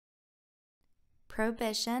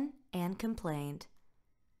prohibition and complaint.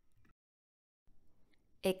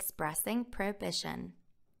 Expressing prohibition.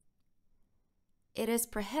 It is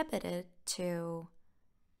prohibited to.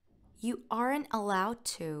 You aren't allowed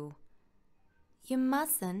to. You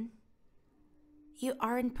mustn't. You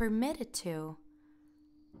aren't permitted to.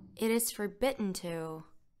 It is forbidden to.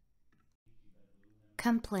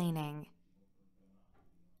 Complaining.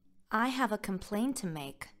 I have a complaint to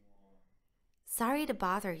make. Sorry to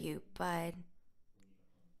bother you, but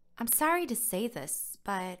I'm sorry to say this,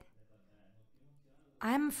 but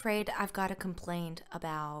I'm afraid I've got a complaint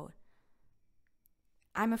about.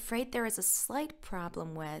 I'm afraid there is a slight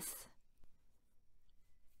problem with.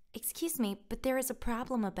 Excuse me, but there is a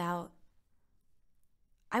problem about.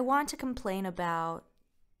 I want to complain about.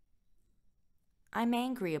 I'm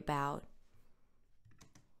angry about.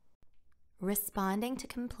 Responding to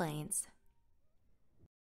complaints.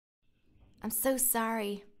 I'm so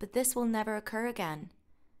sorry, but this will never occur again.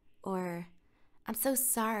 Or, I'm so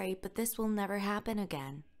sorry, but this will never happen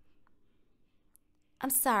again. I'm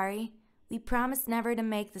sorry, we promise never to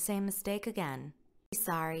make the same mistake again.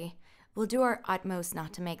 Sorry, we'll do our utmost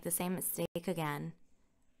not to make the same mistake again.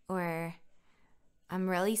 Or, I'm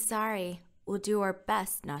really sorry, we'll do our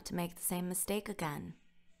best not to make the same mistake again.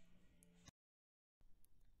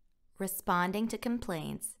 Responding to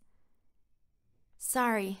complaints.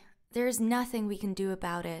 Sorry, there is nothing we can do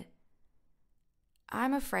about it.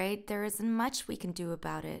 I'm afraid there isn't much we can do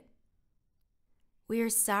about it. We are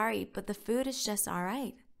sorry, but the food is just all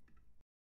right.